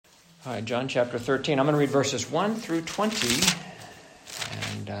All right, John chapter 13. I'm going to read verses 1 through 20,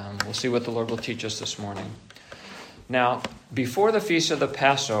 and we'll see what the Lord will teach us this morning. Now, before the feast of the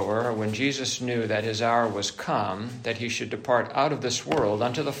Passover, when Jesus knew that his hour was come, that he should depart out of this world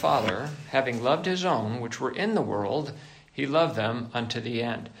unto the Father, having loved his own which were in the world, he loved them unto the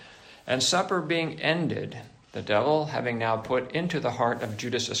end. And supper being ended, the devil having now put into the heart of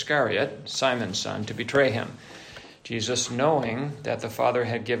Judas Iscariot, Simon's son, to betray him, Jesus, knowing that the Father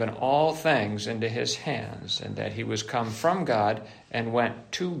had given all things into his hands, and that he was come from God and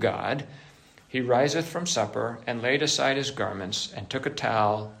went to God, he riseth from supper, and laid aside his garments, and took a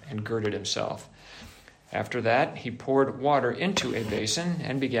towel, and girded himself. After that he poured water into a basin,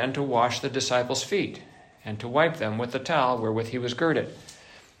 and began to wash the disciples' feet, and to wipe them with the towel wherewith he was girded.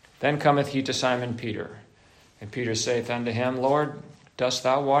 Then cometh he to Simon Peter. And Peter saith unto him, Lord, dost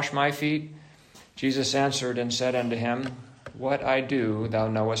thou wash my feet? Jesus answered and said unto him, What I do thou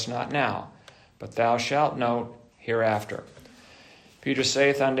knowest not now, but thou shalt know hereafter. Peter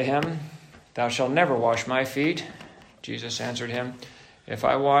saith unto him, Thou shalt never wash my feet. Jesus answered him, If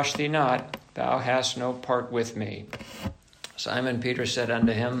I wash thee not, thou hast no part with me. Simon Peter said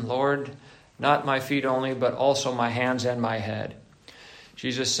unto him, Lord, not my feet only, but also my hands and my head.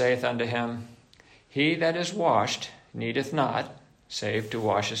 Jesus saith unto him, He that is washed needeth not, save to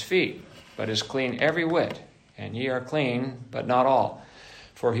wash his feet, but is clean every whit, and ye are clean, but not all.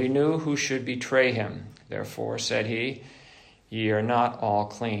 For he knew who should betray him. Therefore said he, Ye are not all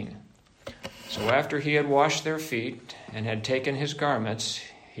clean. So after he had washed their feet, and had taken his garments,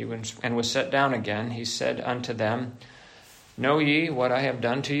 and was set down again, he said unto them, Know ye what I have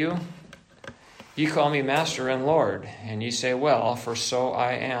done to you? Ye call me Master and Lord, and ye say, Well, for so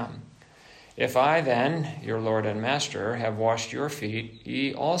I am. If I then, your Lord and Master, have washed your feet,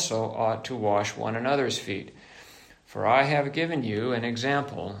 ye also ought to wash one another's feet. For I have given you an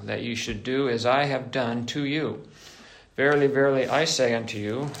example, that ye should do as I have done to you. Verily, verily, I say unto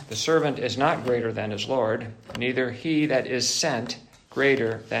you, the servant is not greater than his Lord, neither he that is sent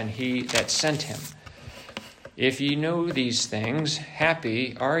greater than he that sent him. If ye know these things,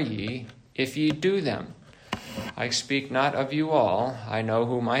 happy are ye if ye do them. I speak not of you all, I know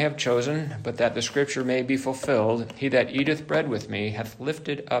whom I have chosen, but that the scripture may be fulfilled, He that eateth bread with me hath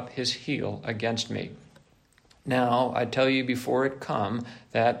lifted up his heel against me. Now I tell you before it come,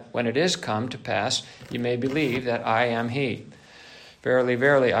 that when it is come to pass, ye may believe that I am he. Verily,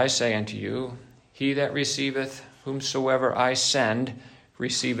 verily, I say unto you, he that receiveth whomsoever I send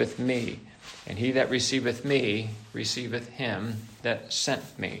receiveth me, and he that receiveth me receiveth him that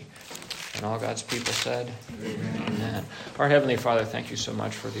sent me. And all God's people said, Amen. Our Heavenly Father, thank you so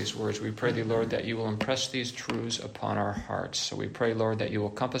much for these words. We pray thee, Lord, that you will impress these truths upon our hearts. So we pray, Lord, that you will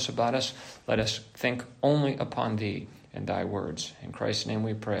compass about us. Let us think only upon thee and thy words. In Christ's name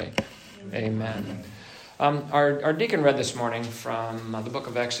we pray. Amen. Our deacon read this morning from the book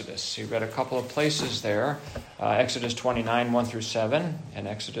of Exodus. He read a couple of places there, Exodus 29, 1 through 7, and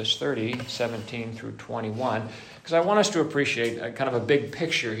Exodus 30, 17 through 21, because I want us to appreciate kind of a big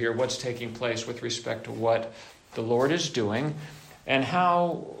picture here, what's taking place with respect to what the Lord is doing, and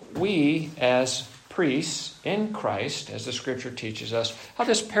how we as priests in Christ, as the Scripture teaches us, how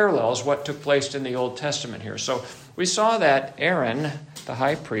this parallels what took place in the Old Testament here. So we saw that Aaron, the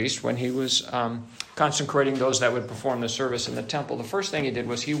high priest, when he was consecrating those that would perform the service in the temple, the first thing he did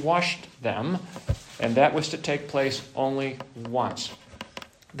was he washed them, and that was to take place only once.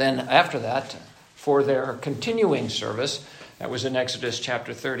 Then after that, for their continuing service, that was in Exodus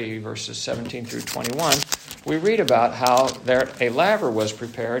chapter 30, verses 17 through 21, we read about how a laver was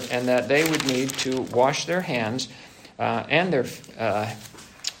prepared and that they would need to wash their hands and their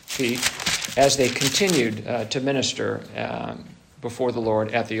feet as they continued to minister before the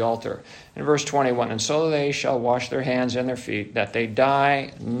Lord at the altar. In verse 21, and so they shall wash their hands and their feet, that they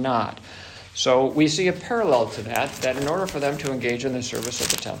die not. So we see a parallel to that in order for them to engage in the service of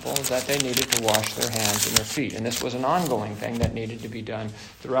the temple, that they needed to wash their hands and their feet. And this was an ongoing thing that needed to be done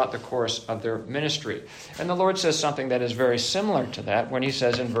throughout the course of their ministry. And the Lord says something that is very similar to that when he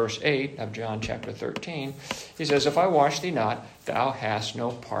says in verse 8 of John chapter 13, he says, If I wash thee not, thou hast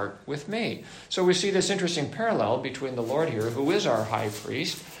no part with me. So we see this interesting parallel between the Lord here, who is our high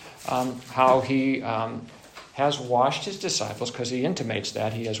priest, how he has washed his disciples, because he intimates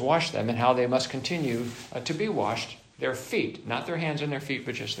that he has washed them, and how they must continue to be washed, their feet, not their hands and their feet,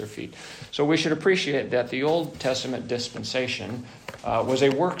 but just their feet. So we should appreciate that the Old Testament dispensation was a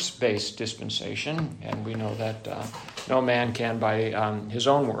works-based dispensation, and we know that no man can, by his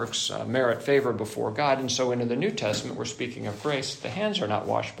own works, merit favor before God. And so into the New Testament, we're speaking of grace. The hands are not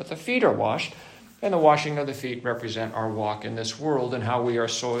washed, but the feet are washed. And the washing of the feet represent our walk in this world and how we are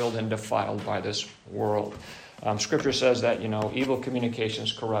soiled and defiled by this world. Scripture says that, evil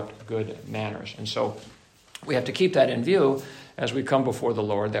communications corrupt good manners. And so we have to keep that in view as we come before the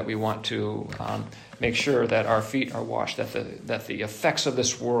Lord, that we want to make sure that our feet are washed, that the effects of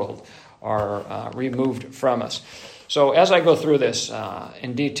this world are removed from us. So as I go through this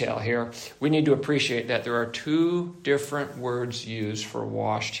in detail here, we need to appreciate that there are two different words used for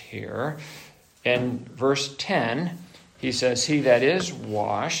washed here. In verse 10, he says, he that is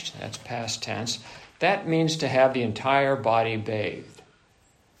washed, that's past tense, that means to have the entire body bathed.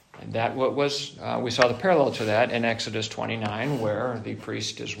 And that was we saw the parallel to that in Exodus 29, where the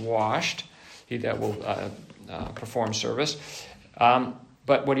priest is washed, he that will perform service.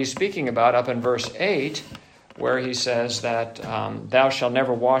 But what he's speaking about up in verse 8, where he says that thou shalt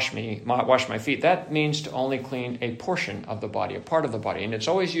never wash my feet, that means to only clean a portion of the body, a part of the body. And it's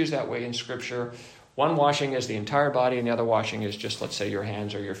always used that way in Scripture. One washing is the entire body, and the other washing is just, let's say, your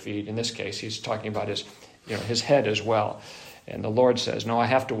hands or your feet. In this case, he's talking about his head as well. And the Lord says, no, I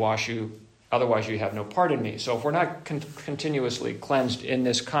have to wash you, otherwise you have no part in me. So if we're not continuously cleansed in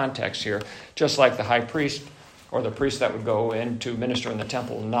this context here, just like the high priest or the priest that would go in to minister in the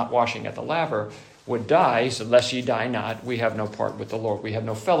temple not washing at the laver would die, he said, lest ye die not, we have no part with the Lord. We have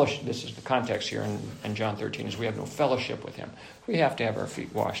no fellowship. This is the context here in John 13, is we have no fellowship with him. We have to have our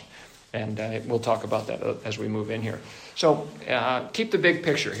feet washed. And we'll talk about that as we move in here. So keep the big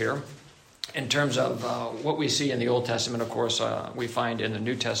picture here in terms of what we see in the Old Testament. Of course, we find in the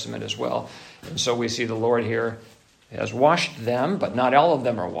New Testament as well. And so we see the Lord here has washed them, but not all of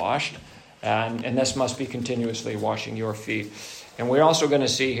them are washed. And this must be continuously washing your feet. And we're also going to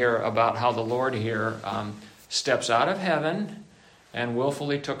see here about how the Lord here steps out of heaven and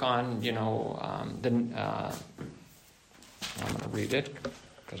willfully took on, I'm going to read it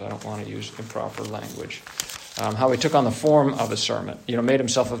because I don't want to use improper language. How he took on the form of a servant, made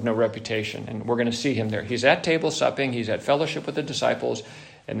himself of no reputation. And we're going to see him there. He's at table supping. He's at fellowship with the disciples.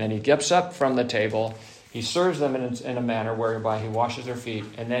 And then he gets up from the table. He serves them in a manner whereby he washes their feet,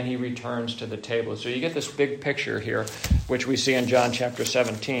 and then he returns to the table. So you get this big picture here, which we see in John chapter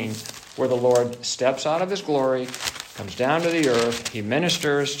 17, where the Lord steps out of his glory, comes down to the earth, he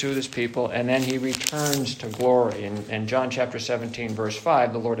ministers to his people, and then he returns to glory. In John chapter 17, verse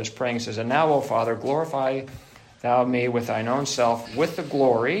 5, the Lord is praying, says, and now, O Father, glorify thou me with thine own self, with the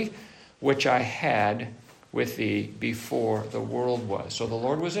glory which I had with thee before the world was. So the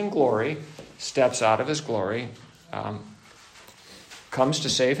Lord was in glory, steps out of his glory, comes to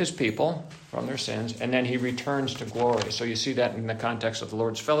save his people from their sins, and then he returns to glory. So you see that in the context of the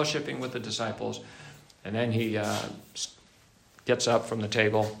Lord's fellowshipping with the disciples, and then he gets up from the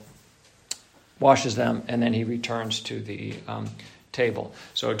table, washes them, and then he returns to the table.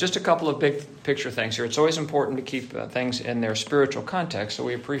 So just a couple of big picture things here. It's always important to keep things in their spiritual context, so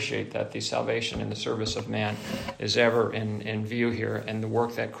we appreciate that the salvation and the service of man is ever in view here, and the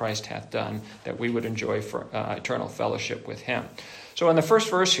work that Christ hath done, that we would enjoy for eternal fellowship with him. So in the first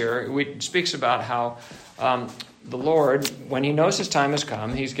verse here, it speaks about how the Lord, when he knows his time has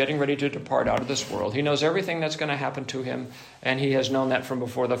come, he's getting ready to depart out of this world. He knows everything that's going to happen to him, and he has known that from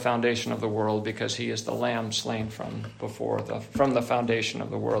before the foundation of the world, because he is the Lamb slain from the foundation of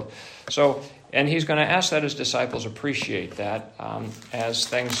the world. So, and he's going to ask that his disciples appreciate that as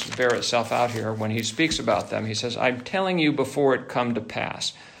things bear itself out here. When he speaks about them, he says, I'm telling you before it come to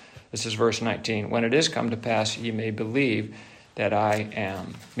pass. This is verse 19. When it is come to pass, ye may believe that I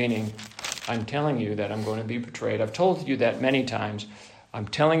am. Meaning, I'm telling you that I'm going to be betrayed. I've told you that many times. I'm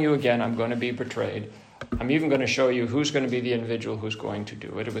telling you again, I'm going to be betrayed. I'm even going to show you who's going to be the individual who's going to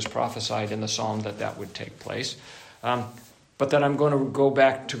do it. It was prophesied in the psalm that would take place. But that I'm going to go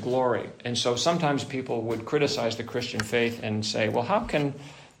back to glory. And so sometimes people would criticize the Christian faith and say, well, how can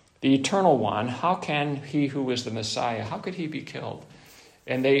the eternal one, how can he who is the Messiah, how could he be killed?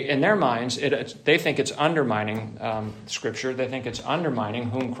 And they, in their minds, they think it's undermining Scripture. They think it's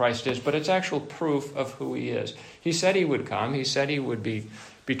undermining whom Christ is, but it's actual proof of who he is. He said he would come. He said he would be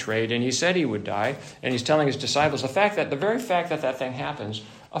betrayed, and he said he would die. And he's telling his disciples the very fact that thing happens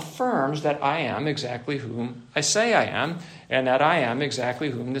affirms that I am exactly whom I say I am, and that I am exactly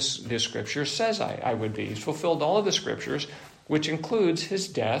whom this Scripture says I would be. He's fulfilled all of the Scriptures, which includes his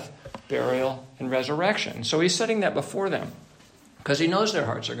death, burial, and resurrection. So he's setting that before them, because he knows their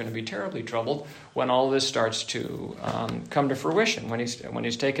hearts are going to be terribly troubled when all of this starts to come to fruition. When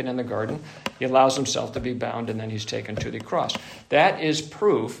he's taken in the garden, he allows himself to be bound, and then he's taken to the cross. That is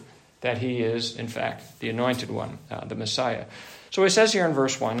proof that he is, in fact, the anointed one, the Messiah. So he says here in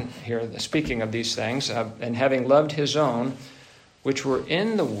verse 1, here speaking of these things, and having loved his own which were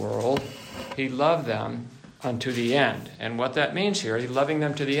in the world, he loved them unto the end. And what that means here, he loving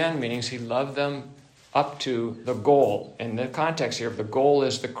them to the end, means he loved them up to the goal. In the context here, the goal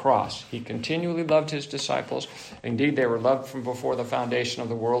is the cross. He continually loved his disciples. Indeed, they were loved from before the foundation of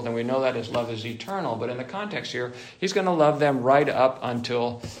the world, and we know that his love is eternal. But in the context here, he's going to love them right up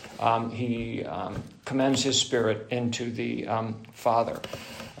until he commends his Spirit into the Father.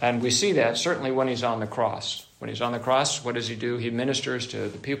 And we see that certainly when he's on the cross. When he's on the cross, what does he do? He ministers to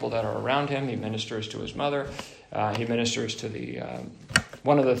the people that are around him. He ministers to his mother. He ministers to the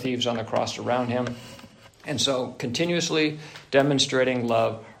one of the thieves on the cross around him. And so continuously demonstrating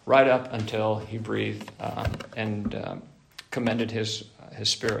love right up until he breathed and commended his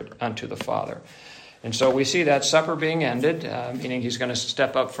Spirit unto the Father. And so we see that supper being ended, meaning he's going to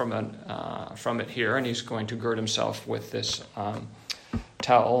step up from it here, and he's going to gird himself with this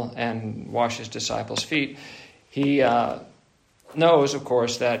towel and wash his disciples' feet. He knows, of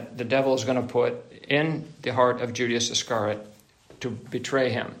course, that the devil is going to put in the heart of Judas Iscariot to betray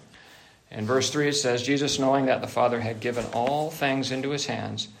him. In verse 3 it says, Jesus, knowing that the Father had given all things into his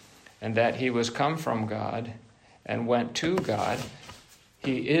hands, and that he was come from God and went to God.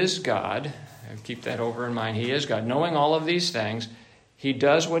 He is God. Keep that over in mind. He is God. Knowing all of these things, he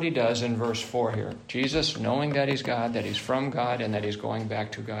does what he does in verse 4 here. Jesus, knowing that he's God, that he's from God, and that he's going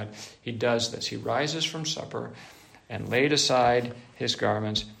back to God, he does this. He rises from supper and laid aside his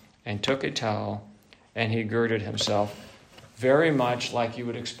garments and took a towel, and he girded himself, very much like you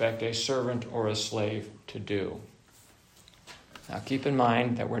would expect a servant or a slave to do. Now keep in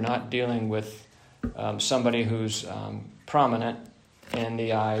mind that we're not dealing with somebody who's prominent in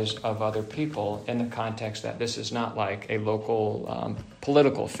the eyes of other people, in the context that this is not like a local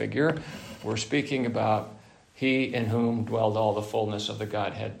political figure. We're speaking about he in whom dwelled all the fullness of the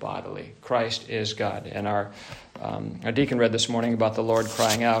Godhead bodily. Christ is God. And our deacon read this morning about the Lord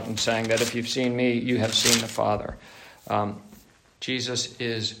crying out and saying that if you've seen me, you have seen the Father. Jesus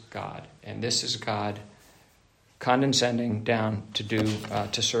is God, and this is God condescending down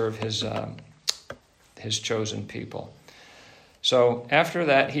to serve his chosen people. So after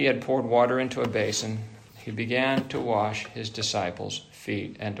that, he had poured water into a basin. He began to wash his disciples'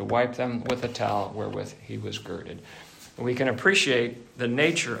 feet and to wipe them with a towel wherewith he was girded. We can appreciate the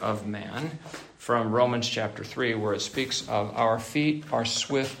nature of man from Romans chapter 3, where it speaks of our feet are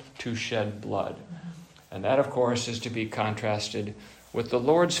swift to shed blood. And that, of course, is to be contrasted with the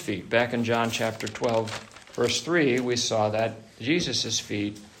Lord's feet. Back in John chapter 12, verse 3, we saw that Jesus'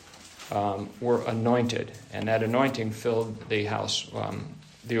 feet were anointed, and that anointing filled the house.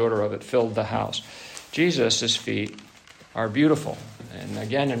 The odor of it filled the house. Jesus' feet are beautiful. And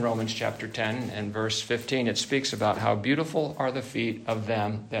again, in Romans chapter 10 and verse 15, it speaks about how beautiful are the feet of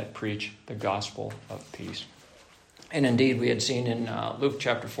them that preach the gospel of peace. And indeed, we had seen in Luke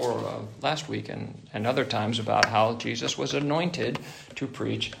chapter 4 last week and other times about how Jesus was anointed to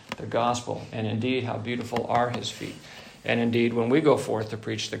preach the gospel. And indeed, how beautiful are his feet. And indeed, when we go forth to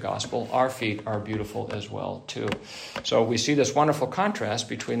preach the gospel, our feet are beautiful as well, too. So we see this wonderful contrast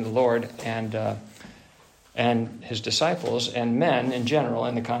between the Lord and his disciples and men in general,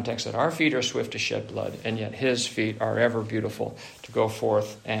 in the context that our feet are swift to shed blood, and yet his feet are ever beautiful to go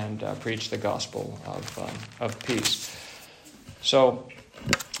forth and preach the gospel of peace. So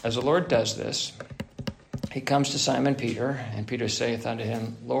as the Lord does this, he comes to Simon Peter, and Peter saith unto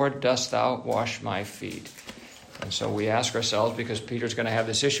him, Lord, dost thou wash my feet? And so we ask ourselves, because Peter's going to have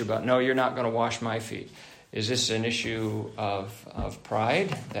this issue about, no, you're not going to wash my feet. Is this an issue of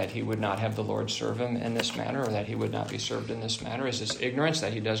pride, that he would not have the Lord serve him in this manner, or that he would not be served in this manner? Is this ignorance,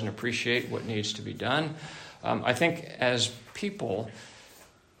 that he doesn't appreciate what needs to be done? I think as people,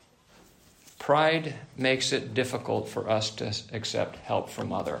 pride makes it difficult for us to accept help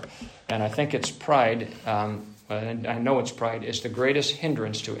from others. And I think it's pride, and I know it's pride, is the greatest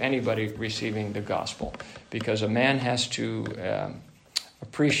hindrance to anybody receiving the gospel. Because a man has to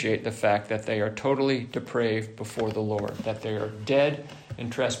appreciate the fact that they are totally depraved before the Lord, that they are dead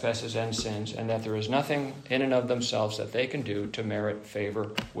in trespasses and sins, and that there is nothing in and of themselves that they can do to merit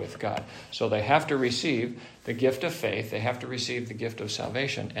favor with God. So they have to receive the gift of faith, they have to receive the gift of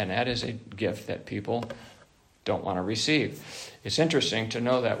salvation, and that is a gift that people don't want to receive. It's interesting to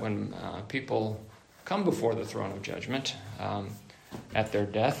know that when people come before the throne of judgment at their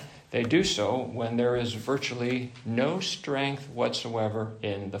death, they do so when there is virtually no strength whatsoever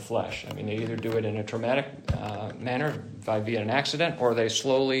in the flesh. I mean, they either do it in a traumatic manner via an accident, or they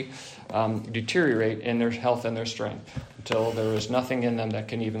slowly deteriorate in their health and their strength until there is nothing in them that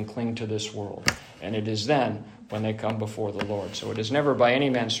can even cling to this world. And it is then, when they come before the Lord. So it is never by any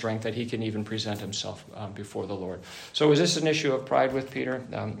man's strength that he can even present himself before the Lord. So is this an issue of pride with Peter?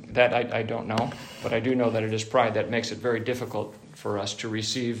 That I don't know, but I do know that it is pride that makes it very difficult for us to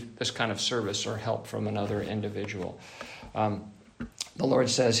receive this kind of service or help from another individual. The Lord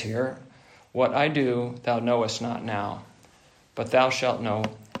says here, "What I do thou knowest not now, but thou shalt know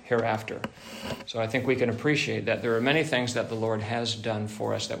hereafter." So I think we can appreciate that there are many things that the Lord has done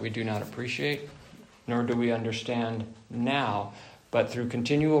for us that we do not appreciate, nor do we understand now. But through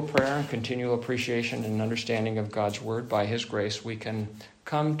continual prayer and continual appreciation and understanding of God's word, by his grace, we can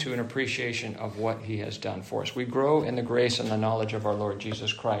come to an appreciation of what he has done for us. We grow in the grace and the knowledge of our Lord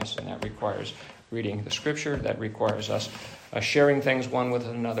Jesus Christ, and that requires reading the scripture, that requires us sharing things one with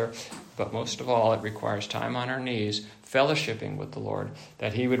another, but most of all, it requires time on our knees, fellowshipping with the Lord,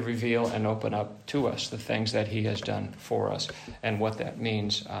 that he would reveal and open up to us the things that he has done for us and what that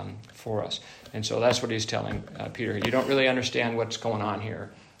means for us. And so that's what he's telling Peter. You don't really understand what's going on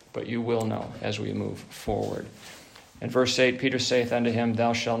here, but you will know as we move forward. In verse 8, Peter saith unto him,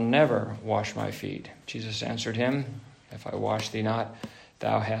 "Thou shalt never wash my feet." Jesus answered him, "If I wash thee not,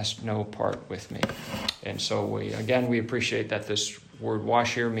 thou hast no part with me." And so we appreciate that this word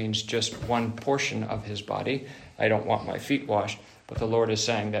wash here means just one portion of his body. I don't want my feet washed, but the Lord is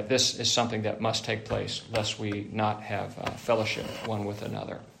saying that this is something that must take place, lest we not have fellowship one with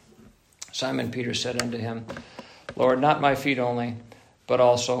another. Simon Peter said unto him, "Lord, not my feet only, but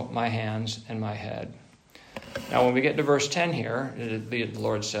also my hands and my head." Now when we get to verse 10 here, the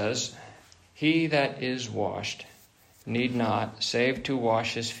Lord says, "He that is washed need not save to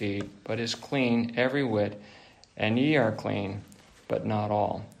wash his feet, but is clean every whit, and ye are clean, but not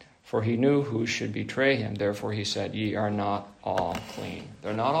all. For he knew who should betray him, therefore he said, ye are not all clean."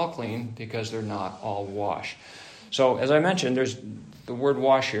 They're not all clean because they're not all washed. So as I mentioned, the word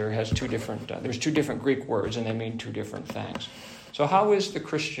wash here has two different Greek words, and they mean two different things. So how is the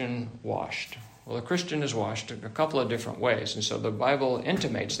Christian washed? Well, the Christian is washed in a couple of different ways. And so the Bible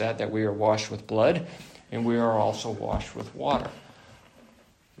intimates that we are washed with blood, and we are also washed with water.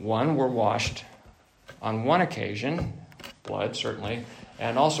 One, we're washed on one occasion, blood certainly,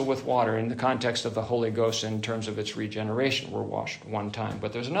 and also with water in the context of the Holy Ghost in terms of its regeneration. We're washed one time.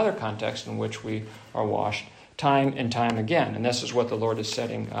 But there's another context in which we are washed time and time again. And this is what the Lord is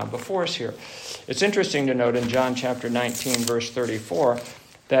setting before us here. It's interesting to note in John chapter 19, verse 34,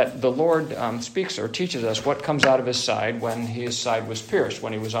 that the Lord speaks or teaches us what comes out of his side when his side was pierced,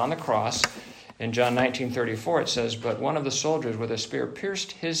 when he was on the cross. In John 19:34 it says, "But one of the soldiers with a spear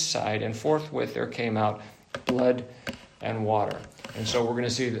pierced his side, and forthwith there came out blood and water." And so we're going to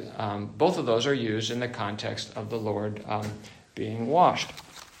see that both of those are used in the context of the Lord being washed.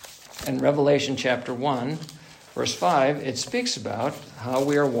 In Revelation chapter 1, verse 5, it speaks about how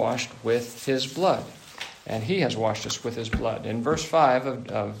we are washed with his blood. And he has washed us with his blood. In verse 5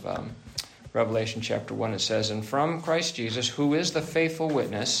 of Revelation chapter 1, it says, "And from Christ Jesus, who is the faithful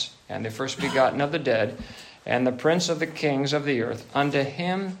witness, and the first begotten of the dead, and the prince of the kings of the earth, unto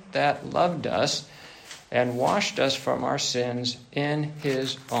him that loved us, and washed us from our sins in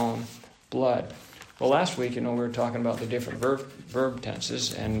his own blood." Well, last week, we were talking about the different verb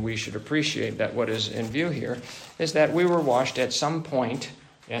tenses, and we should appreciate that what is in view here is that we were washed at some point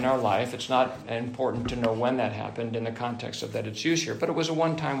in our life. It's not important to know when that happened in the context of that it's used here, but it was a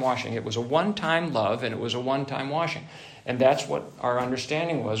one-time washing. It was a one-time love, and it was a one-time washing. And that's what our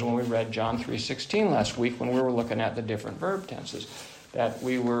understanding was when we read John 3:16 last week when we were looking at the different verb tenses, that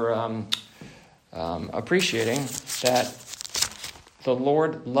we were appreciating that the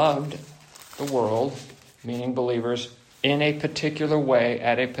Lord loved the world, meaning believers, in a particular way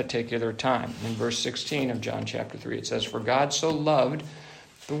at a particular time. In verse 16 of John chapter 3, it says, "For God so loved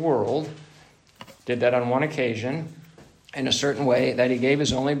the world," did that on one occasion, in a certain way, "that he gave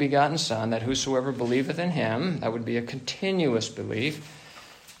his only begotten Son, that whosoever believeth in him," that would be a continuous belief,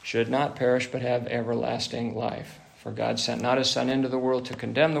 "should not perish but have everlasting life. For God sent not his Son into the world to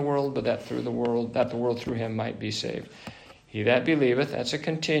condemn the world, but that the world through him might be saved. He that believeth," that's a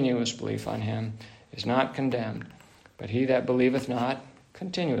continuous belief on him, "is not condemned. But he that believeth not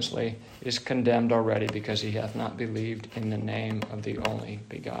continuously is condemned already, because he hath not believed in the name of the only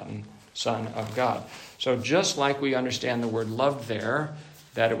begotten Son of God." So just like we understand the word "loved" there,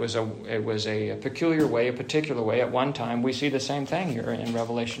 that it was a peculiar way, a particular way at one time, we see the same thing here in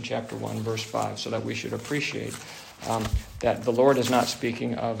Revelation chapter 1, verse 5, so that we should appreciate that the Lord is not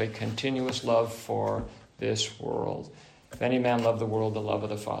speaking of a continuous love for this world. "If any man love the world, the love of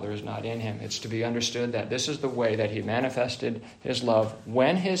the Father is not in him." It's to be understood that this is the way that he manifested his love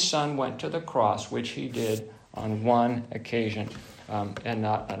when his Son went to the cross, which he did on one occasion. and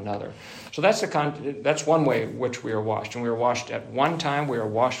not another. So that's one way in which we are washed. And we are washed at one time. We are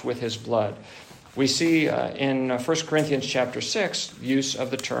washed with his blood. We see in 1 Corinthians chapter 6 use of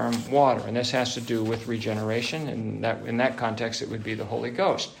the term water, and this has to do with regeneration, and in that context it would be the Holy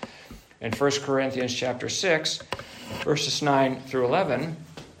Ghost. In 1 Corinthians chapter 6, verses 9 through 11,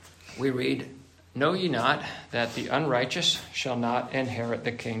 we read, "Know ye not that the unrighteous shall not inherit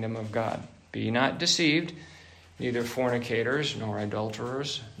the kingdom of God? Be ye not deceived, neither fornicators, nor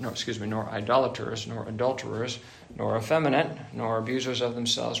idolaters, nor adulterers, nor effeminate, nor abusers of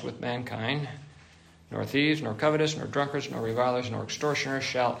themselves with mankind, nor thieves, nor covetous, nor drunkards, nor revilers, nor extortioners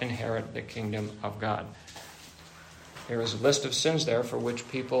shall inherit the kingdom of God." There is a list of sins there for which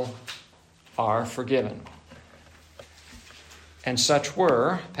people are forgiven. "And such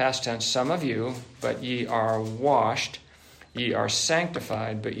were," past tense, "some of you, but ye are washed, ye are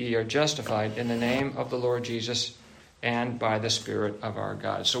sanctified, but ye are justified in the name of the Lord Jesus and by the Spirit of our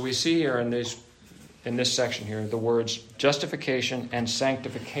God." So we see here in this section here the words justification and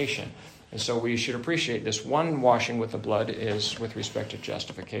sanctification. And so we should appreciate this. One washing with the blood is with respect to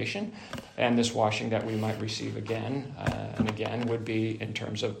justification, and this washing that we might receive again and again would be in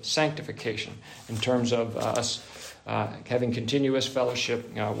terms of sanctification, in terms of us having continuous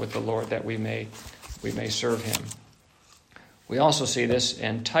fellowship with the Lord, that we may serve him. We also see this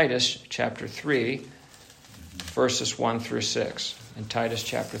in Titus chapter 3, verses 1 through 6. In Titus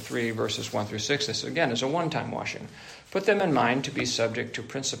chapter 3, verses 1 through 6, this again is a one-time washing. "Put them in mind to be subject to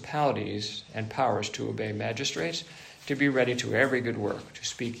principalities and powers, to obey magistrates, to be ready to every good work, to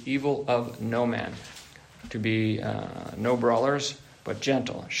speak evil of no man, to be no brawlers, but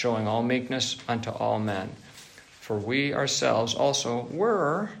gentle, showing all meekness unto all men. For we ourselves also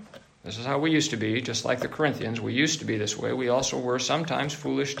were," this is how we used to be, just like the Corinthians, we used to be this way, "we also were sometimes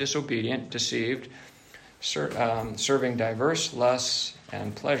foolish, disobedient, deceived, serving diverse lusts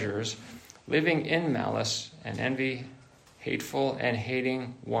and pleasures, living in malice and envy, hateful and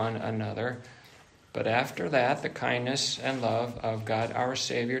hating one another. But after that, the kindness and love of God our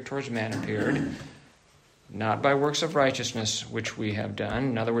Savior towards man appeared, not by works of righteousness which we have done."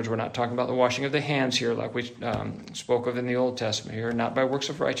 In other words, we're not talking about the washing of the hands here like we spoke of in the Old Testament here. "Not by works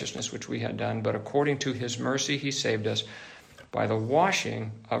of righteousness which we had done, but according to his mercy he saved us by the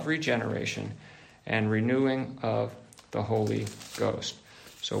washing of regeneration and renewing of the Holy Ghost."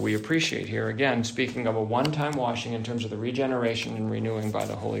 So we appreciate here, again, speaking of a one-time washing in terms of the regeneration and renewing by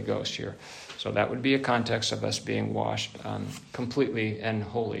the Holy Ghost here. So that would be a context of us being washed completely and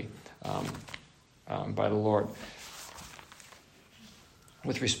wholly by the Lord.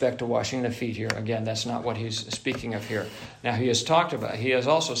 With respect to washing the feet here, again, that's not what he's speaking of here. Now, he has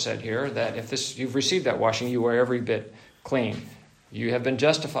also said here that if you've received that washing, you are every bit clean. You have been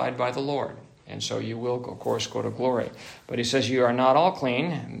justified by the Lord. And so you will, of course, go to glory. But he says you are not all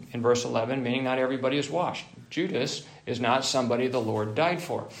clean, in verse 11, meaning not everybody is washed. Judas is not somebody the Lord died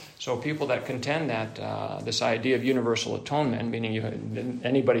for. So people that contend that this idea of universal atonement, meaning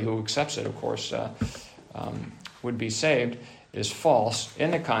anybody who accepts it, of course, would be saved, is false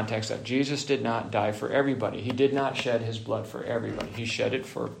in the context that Jesus did not die for everybody. He did not shed his blood for everybody. He shed it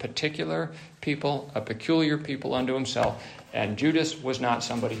for particular people, a peculiar people unto himself. And Judas was not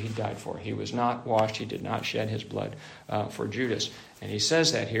somebody he died for. He was not washed. He did not shed his blood for Judas. And he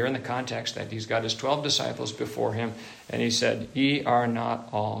says that here in the context that he's got his 12 disciples before him. And he said, "Ye are not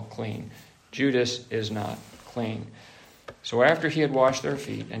all clean." Judas is not clean. So after he had washed their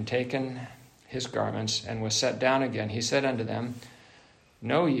feet and taken his garments and was set down again, he said unto them,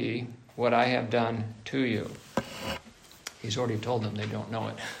 "Know ye what I have done to you?" He's already told them they don't know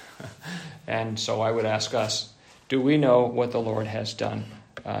it. And so I would ask us, do we know what the Lord has done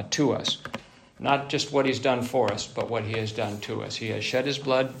to us? Not just what he's done for us, but what he has done to us. He has shed his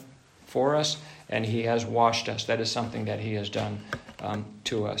blood for us, and he has washed us. That is something that he has done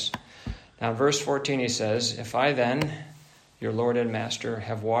to us. Now, verse 14, he says, "If I then, your Lord and Master,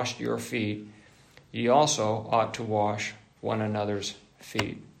 have washed your feet, ye also ought to wash one another's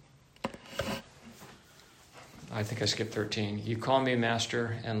feet." I think I skipped 13. "You call me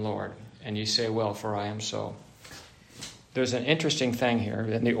Master and Lord, and ye say, well, for I am so." There's an interesting thing here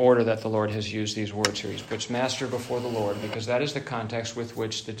in the order that the Lord has used these words here. He puts Master before the Lord because that is the context with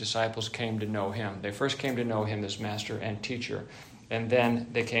which the disciples came to know him. They first came to know him as Master and Teacher, and then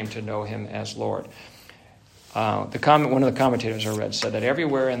they came to know him as Lord. One of the commentators I read said that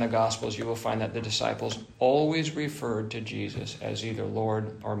everywhere in the Gospels you will find that the disciples always referred to Jesus as either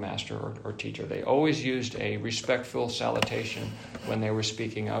Lord or Master or Teacher. They always used a respectful salutation when they were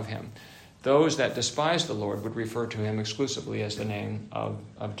speaking of him. Those that despised the Lord would refer to him exclusively as the name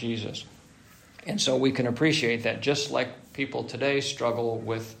of Jesus. And so we can appreciate that just like people today struggle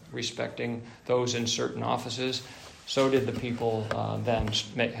with respecting those in certain offices, so did the people then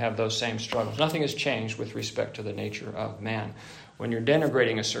have those same struggles. Nothing has changed with respect to the nature of man. When you're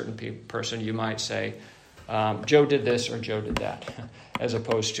denigrating a certain person, you might say, Joe did this or Joe did that, as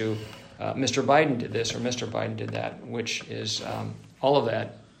opposed to Mr. Biden did this or Mr. Biden did that, which is all of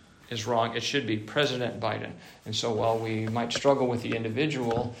that is wrong. It should be President Biden. And so while we might struggle with the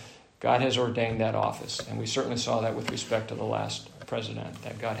individual, God has ordained that office. And we certainly saw that with respect to the last president,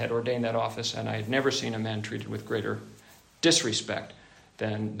 that God had ordained that office, and I had never seen a man treated with greater disrespect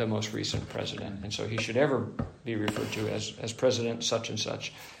than the most recent president. And so he should ever be referred to as President such and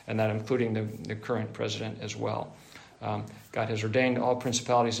such, and that including the current president as well. God has ordained all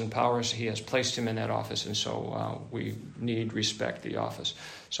principalities and powers. He has placed him in that office, and so we need respect the office.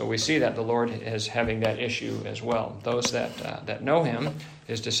 So we see that the Lord is having that issue as well. Those that know him,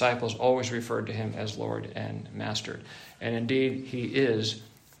 his disciples, always referred to him as Lord and Master. And indeed, he is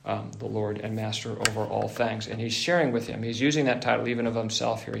the Lord and Master over all things. And he's sharing with him. He's using that title even of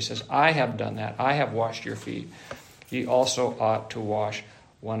himself here. He says, I have done that. I have washed your feet. Ye also ought to wash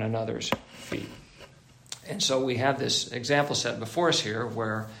one another's feet. And so we have this example set before us here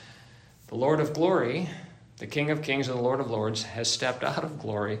where the Lord of glory, the King of kings and the Lord of lords, has stepped out of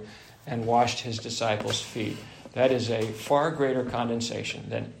glory and washed his disciples' feet. That is a far greater condescension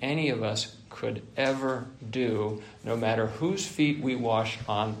than any of us could ever do, no matter whose feet we wash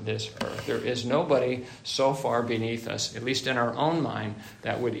on this earth. There is nobody so far beneath us, at least in our own mind,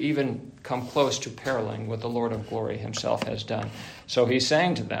 that would even come close to paralleling what the Lord of glory himself has done. So he's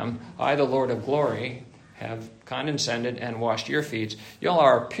saying to them, I, the Lord of glory, have condescended and washed your feet. Y'all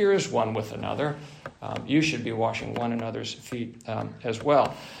are peers one with another. You should be washing one another's feet as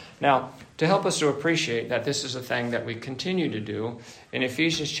well. Now, to help us to appreciate that this is a thing that we continue to do, in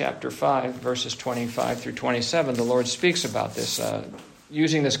Ephesians chapter 5, verses 25 through 27, the Lord speaks about this,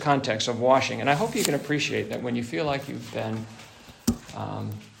 using this context of washing. And I hope you can appreciate that when you feel like you've been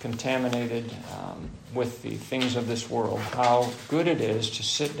contaminated with the things of this world, how good it is to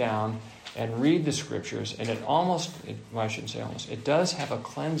sit down and read the Scriptures, and it does have a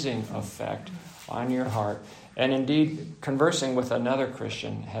cleansing effect on your heart. And indeed, conversing with another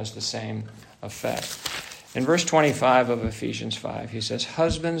Christian has the same effect. In verse 25 of Ephesians 5, he says,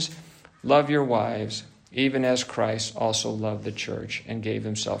 Husbands, love your wives, even as Christ also loved the church and gave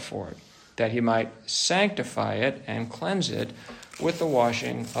himself for it, that he might sanctify it and cleanse it with the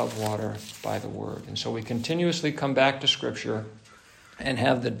washing of water by the word. And so we continuously come back to Scripture and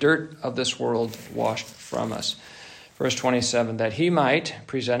have the dirt of this world washed from us. Verse 27, that he might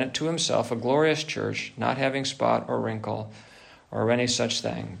present it to himself a glorious church, not having spot or wrinkle or any such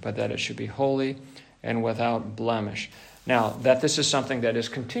thing, but that it should be holy and without blemish. Now, that this is something that is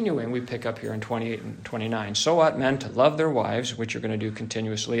continuing, we pick up here in 28 and 29. So ought men to love their wives, which you're going to do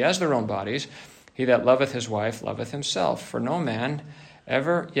continuously, as their own bodies. He that loveth his wife loveth himself. For no man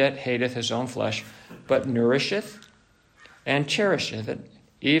ever yet hateth his own flesh, but nourisheth and cherisheth it,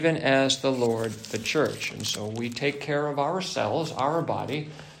 even as the Lord the church. And so we take care of ourselves, our body,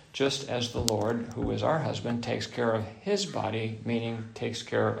 just as the Lord, who is our husband, takes care of his body, meaning takes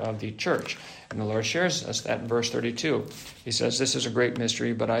care of the church. And the Lord shares us that in verse 32. He says, This is a great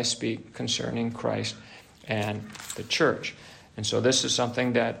mystery, but I speak concerning Christ and the church. And so this is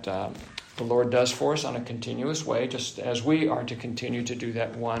something that the Lord does for us on a continuous way, just as we are to continue to do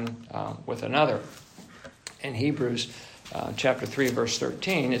that one with another. In Hebrews chapter 3, verse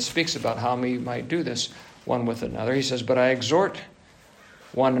 13, it speaks about how we might do this one with another. He says, But I exhort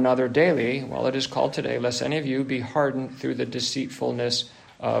one another daily, while it is called today, lest any of you be hardened through the deceitfulness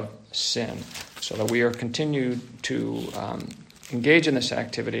of sin. So that we are continued to engage in this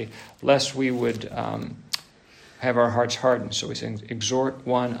activity, lest we would have our hearts hardened. So we say, exhort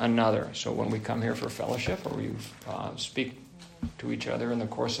one another. So when we come here for fellowship, or we speak to each other in the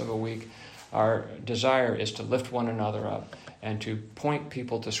course of a week, our desire is to lift one another up and to point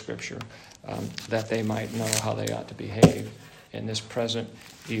people to Scripture that they might know how they ought to behave in this present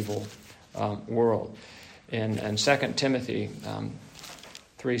evil world. In 2 Timothy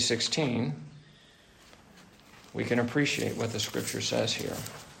 3:16, we can appreciate what the Scripture says here.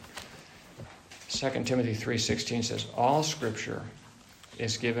 2 Timothy 3:16 says, All Scripture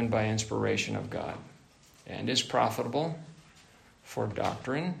is given by inspiration of God and is profitable for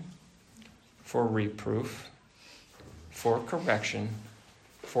doctrine, for reproof, for correction,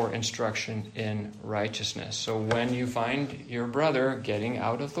 for instruction in righteousness. So when you find your brother getting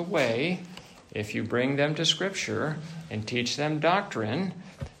out of the way, if you bring them to Scripture and teach them doctrine,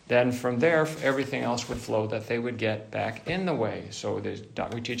 then from there, everything else would flow that they would get back in the way. So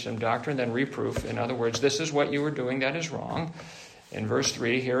we teach them doctrine, then reproof. In other words, this is what you were doing that is wrong. In verse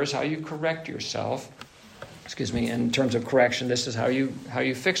 3, here is how you correct yourself. In terms of correction, this is how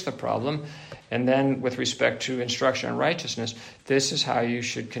you fix the problem. And then with respect to instruction on righteousness, this is how you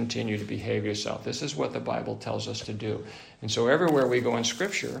should continue to behave yourself. This is what the Bible tells us to do. And so everywhere we go in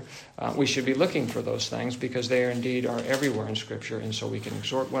Scripture, we should be looking for those things because they indeed are everywhere in Scripture. And so we can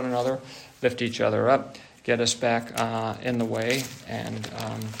exhort one another, lift each other up, get us back in the way, and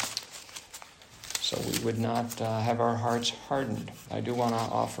so we would not have our hearts hardened. I do want to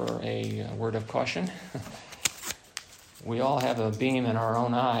offer a word of caution. We all have a beam in our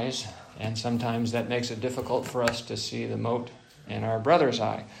own eyes, and sometimes that makes it difficult for us to see the mote in our brother's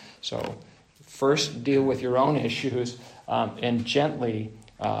eye. So first deal with your own issues, and gently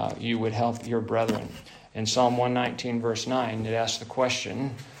you would help your brethren. In Psalm 119, verse 9, it asks the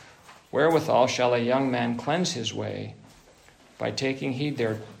question, wherewithal shall a young man cleanse his way? By taking heed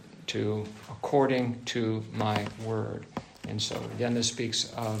thereto, according to my word. And so, again, this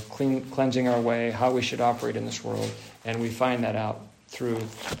speaks of cleansing our way, how we should operate in this world, and we find that out through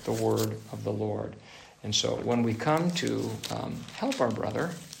the word of the Lord. And so when we come to help our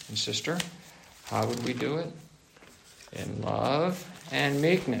brother and sister, how would we do it? In love and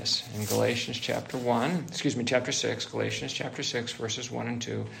meekness. In Galatians chapter 6, Galatians chapter 6, verses 1 and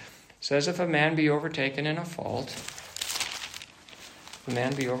 2, says, if a man be overtaken in a fault,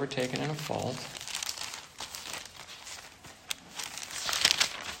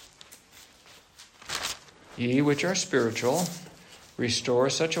 ye which are spiritual, restore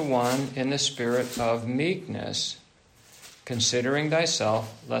such a one in the spirit of meekness, considering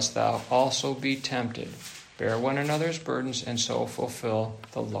thyself, lest thou also be tempted. Bear one another's burdens, and so fulfill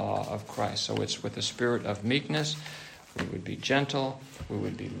the law of Christ. So it's with the spirit of meekness. We would be gentle. We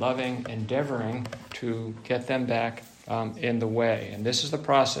would be loving, endeavoring to get them back in the way. And this is the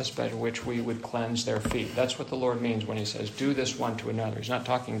process by which we would cleanse their feet. That's what the Lord means when he says, do this one to another. He's not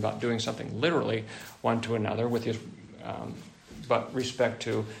talking about doing something literally one to another, with his, but respect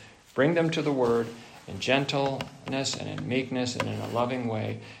to bring them to the word in gentleness and in meekness and in a loving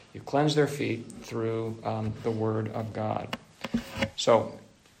way. You cleanse their feet through the word of God. So,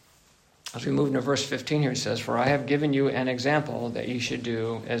 as we move into verse 15 here, he says, for I have given you an example that ye should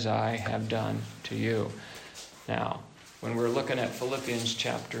do as I have done to you. Now, when we're looking at Philippians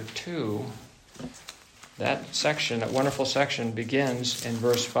chapter 2, that wonderful section begins in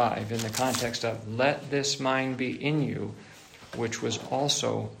verse 5 in the context of, let this mind be in you, which was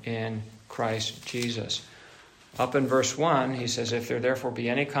also in Christ Jesus. Up in verse 1, he says, if there therefore be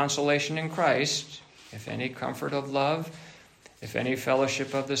any consolation in Christ, if any comfort of love, if any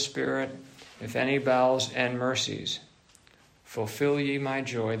fellowship of the Spirit, if any bowels and mercies, fulfill ye my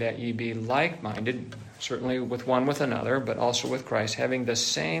joy, that ye be like-minded, certainly with one with another, but also with Christ, having the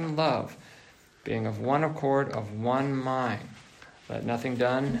same love, being of one accord, of one mind. Let nothing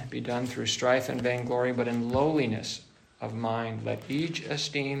be done through strife and vainglory, but in lowliness of mind. Let each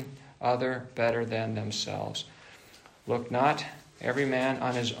esteem other better than themselves. Look not every man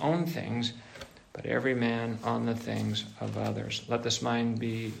on his own things, but every man on the things of others. Let this mind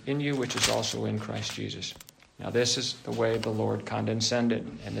be in you, which is also in Christ Jesus. Now this is the way the Lord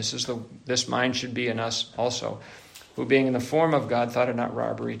condescended, and this mind should be in us also, who being in the form of God thought it not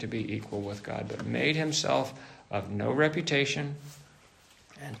robbery to be equal with God, but made himself of no reputation,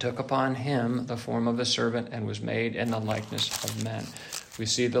 and took upon him the form of a servant, and was made in the likeness of men. We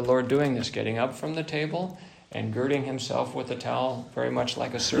see the Lord doing this, getting up from the table and girding himself with a towel, very much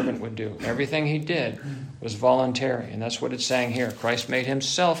like a servant would do. Everything he did was voluntary, and that's what it's saying here. Christ made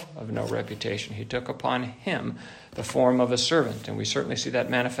himself of no reputation. He took upon him the form of a servant, and we certainly see that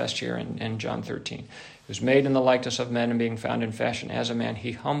manifest here in John 13. He was made in the likeness of men, and being found in fashion as a man,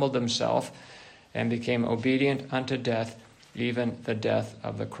 he humbled himself and became obedient unto death, even the death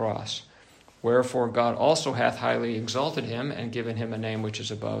of the cross. Wherefore God also hath highly exalted him, and given him a name which is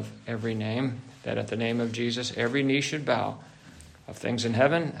above every name, that at the name of Jesus every knee should bow, of things in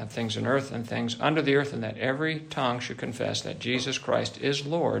heaven, of things in earth, and things under the earth, and that every tongue should confess that Jesus Christ is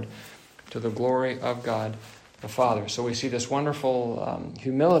Lord, to the glory of God the Father. So we see this wonderful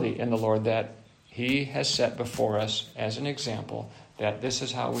humility in the Lord that he has set before us as an example, that this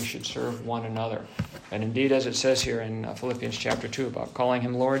is how we should serve one another. And indeed, as it says here in Philippians chapter 2 about calling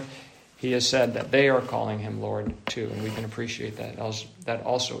him Lord, he has said that they are calling him Lord too, and we can appreciate that. That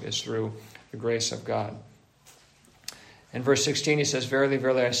also is through the grace of God. In verse 16 he says, verily,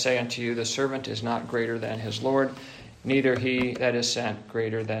 verily, I say unto you, the servant is not greater than his Lord, neither he that is sent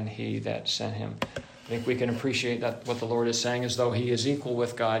greater than he that sent him. think we can appreciate that what the Lord is saying as though he is equal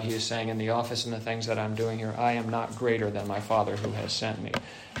with God. He is saying, in the office and the things that I'm doing here, I am not greater than my Father who has sent me.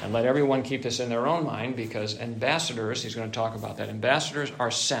 And let everyone keep this in their own mind, because ambassadors, he's going to talk about that, ambassadors are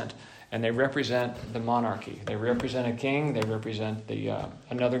sent, and they represent the monarchy. They represent a king. They represent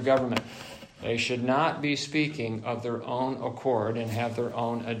another government. They should not be speaking of their own accord and have their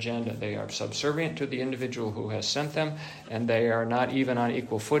own agenda. They are subservient to the individual who has sent them, and they are not even on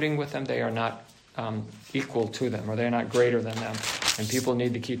equal footing with them. They are not equal to them, or they're not greater than them. And people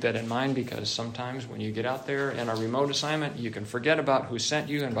need to keep that in mind, because sometimes when you get out there in a remote assignment, you can forget about who sent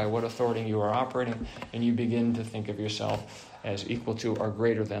you and by what authority you are operating, and you begin to think of yourself as equal to or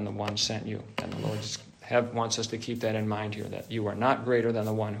greater than the one sent you. And the Lord wants us to keep that in mind here, that you are not greater than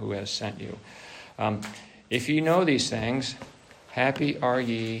the one who has sent you. If you know these things, happy are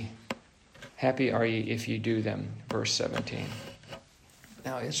ye if you do them. Verse 17.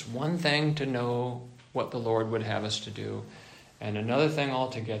 Now, it's one thing to know what the Lord would have us to do, and another thing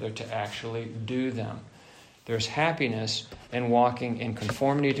altogether to actually do them. There's happiness in walking in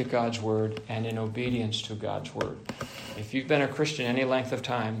conformity to God's word and in obedience to God's word. If you've been a Christian any length of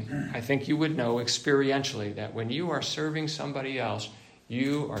time, I think you would know experientially that when you are serving somebody else,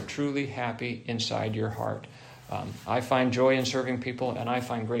 you are truly happy inside your heart. I find joy in serving people, and I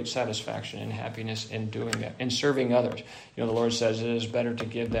find great satisfaction and happiness in doing that, in serving others. The Lord says it is better to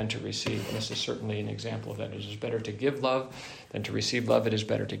give than to receive. And this is certainly an example of that. It is better to give love than to receive love. It is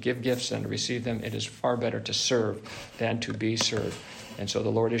better to give gifts than to receive them. It is far better to serve than to be served. And so the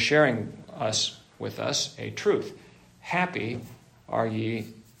Lord is sharing with us a truth. Happy are ye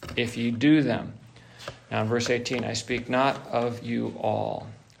if ye do them. Now in verse 18, I speak not of you all.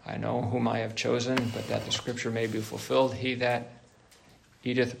 I know whom I have chosen, but that the scripture may be fulfilled. He that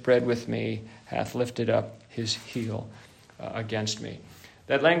eateth bread with me hath lifted up his heel against me.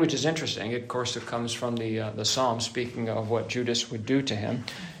 That language is interesting. Of course, it comes from the Psalm speaking of what Judas would do to him.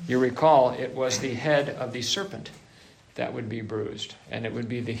 You recall, it was the head of the serpent that would be bruised, and it would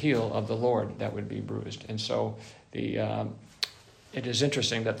be the heel of the Lord that would be bruised. And so it is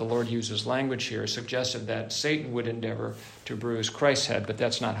interesting that the Lord uses language here suggestive that Satan would endeavor to bruise Christ's head, but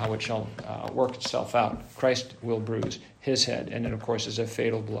that's not how it shall work itself out. Christ will bruise his head, and it, of course, is a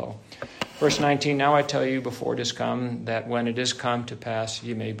fatal blow. Verse 19, now I tell you before it is come, that when it is come to pass,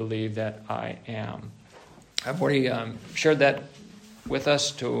 ye may believe that I am. I've already shared that with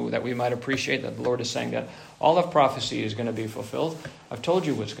us that we might appreciate that the Lord is saying that all of prophecy is going to be fulfilled. I've told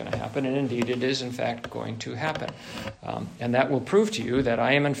you what's going to happen, and indeed it is in fact going to happen. And that will prove to you that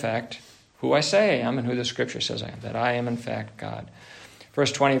I am in fact who I say I am and who the scripture says I am, that I am in fact God.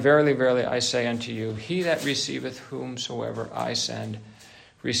 Verse 20, verily, verily, I say unto you, he that receiveth whomsoever I send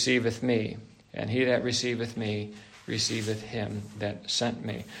receiveth me, and he that receiveth me receiveth him that sent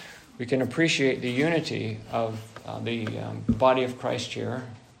me. We can appreciate the unity of the body of Christ here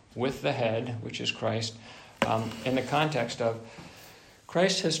with the head, which is Christ, in the context of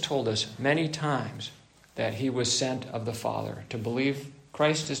Christ has told us many times that he was sent of the Father. To believe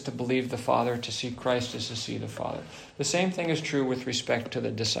Christ is to believe the Father. To see Christ is to see the Father. The same thing is true with respect to the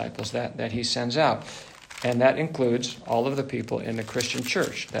disciples that he sends out. And that includes all of the people in the Christian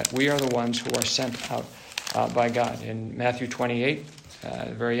church, that we are the ones who are sent out by God. In Matthew 28, at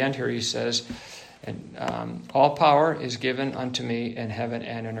the very end here, he says, and all power is given unto me in heaven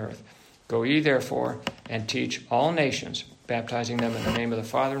and in earth. Go ye therefore and teach all nations, baptizing them in the name of the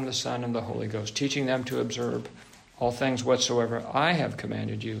Father and the Son and the Holy Ghost, teaching them to observe all things whatsoever I have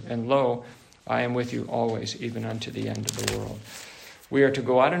commanded you. And lo, I am with you always, even unto the end of the world. We are to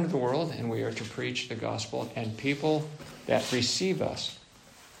go out into the world and we are to preach the gospel, and people that receive us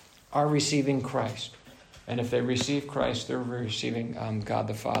are receiving Christ. And if they receive Christ, they're receiving God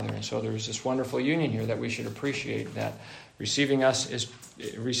the Father. And so there's this wonderful union here that we should appreciate, that receiving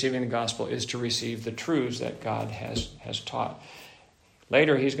the gospel is to receive the truths that God has taught.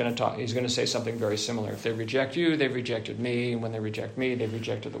 Later, he's going to say something very similar. If they reject you, they've rejected me. And when they reject me, they've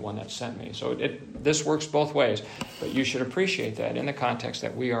rejected the one that sent me. So this works both ways. But you should appreciate that in the context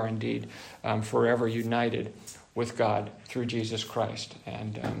that we are indeed forever united with God through Jesus Christ.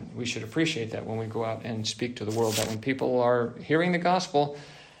 And we should appreciate that when we go out and speak to the world, that when people are hearing the gospel,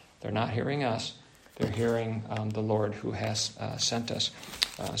 they're not hearing us. They're hearing the Lord who has sent us.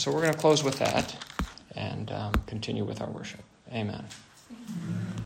 So we're going to close with that and continue with our worship. Amen.